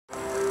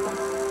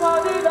We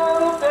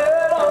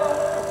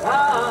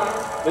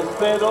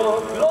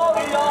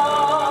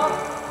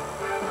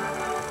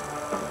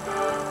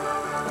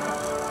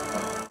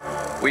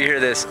hear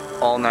this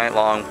all night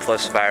long,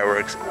 plus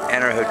fireworks,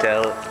 and our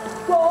hotel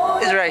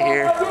is right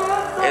here.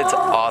 It's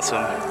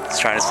awesome. It's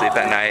trying to sleep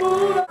at night.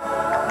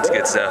 It's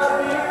good stuff.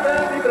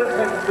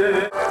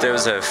 There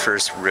was a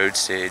first road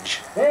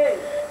stage.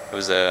 It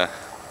was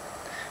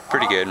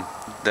pretty good.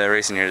 The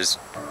racing here is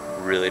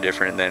really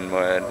different than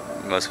what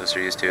most of us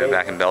are used to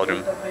back in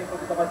Belgium.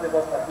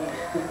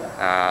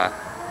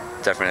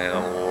 Definitely a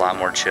lot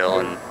more chill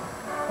and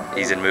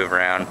easy to move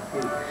around.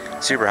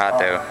 Super hot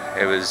though.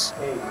 It was,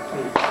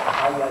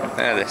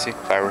 yeah, there, see,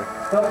 firework.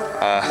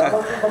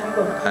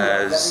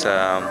 It was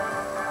around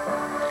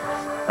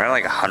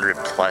like 100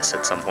 plus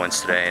at some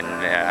points today, and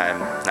yeah,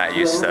 I'm not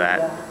used to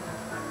that.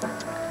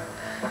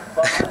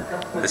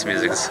 This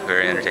music is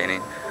very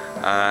entertaining.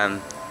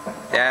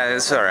 Yeah,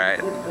 it's alright.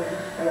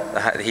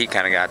 The heat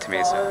kind of got to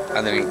me, so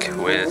I think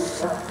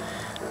with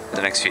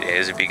the next few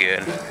days it'd be good.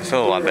 I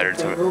feel a lot better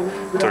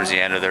towards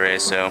the end of the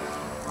race, so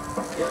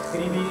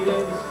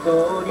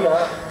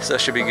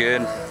should be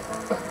good.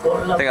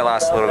 I think I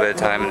lost a little bit of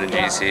time in the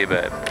GC,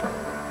 but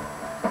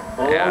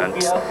yeah,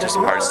 it's just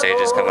the hard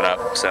stages coming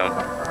up, so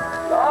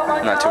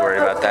I'm not too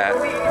worried about that.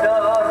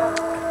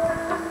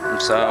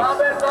 So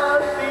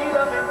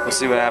we'll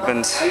see what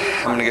happens.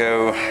 I'm gonna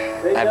go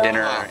have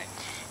dinner.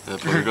 And the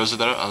porter goes to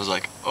that, I was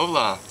like,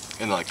 hola,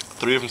 and like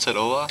 3 of them said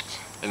hola,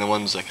 and the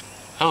one was like,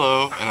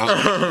 hello, and I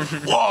was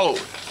like, whoa,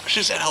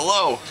 she said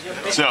hello.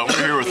 So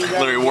we're here with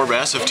Larry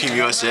Warbasse of Team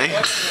USA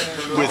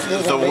with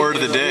the word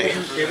of the day.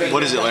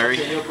 What is it, Larry?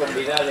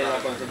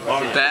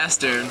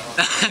 Bastard.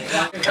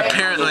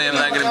 Apparently I'm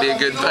not going to be a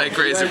good bike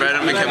racer if I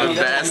don't become a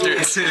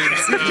bastard soon.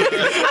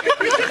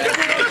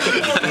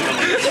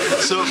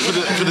 So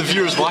for the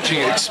viewers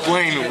watching,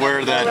 explain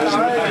where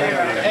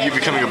that you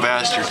becoming a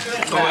bastard.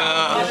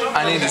 Well,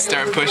 I need to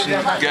start pushing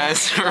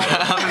guys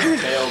around.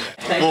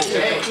 Well,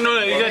 no,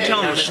 you gotta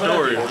tell them a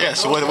story. Yeah,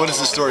 so what is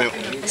the story?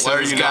 So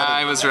this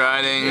guy was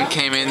riding,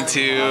 came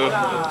into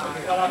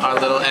our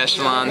little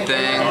echelon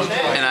thing,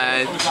 and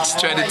I just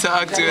tried to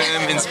talk to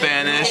him in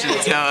Spanish and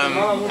tell him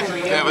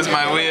that was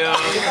my wheel.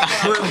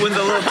 With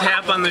a little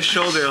tap on the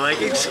shoulder,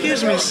 like,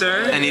 excuse me,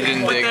 sir. And he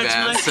didn't dig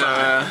that,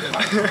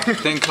 so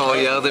then Cole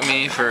yelled at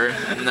me for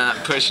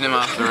not pushing him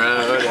off the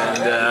road,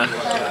 and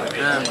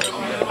yeah.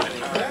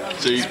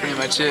 So that's pretty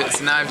much it.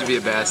 So now I have to be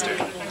a bastard.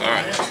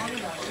 Alright.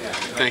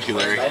 Thank you,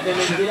 Larry.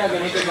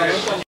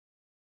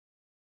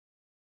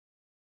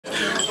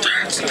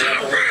 That's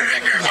not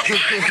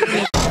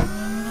right.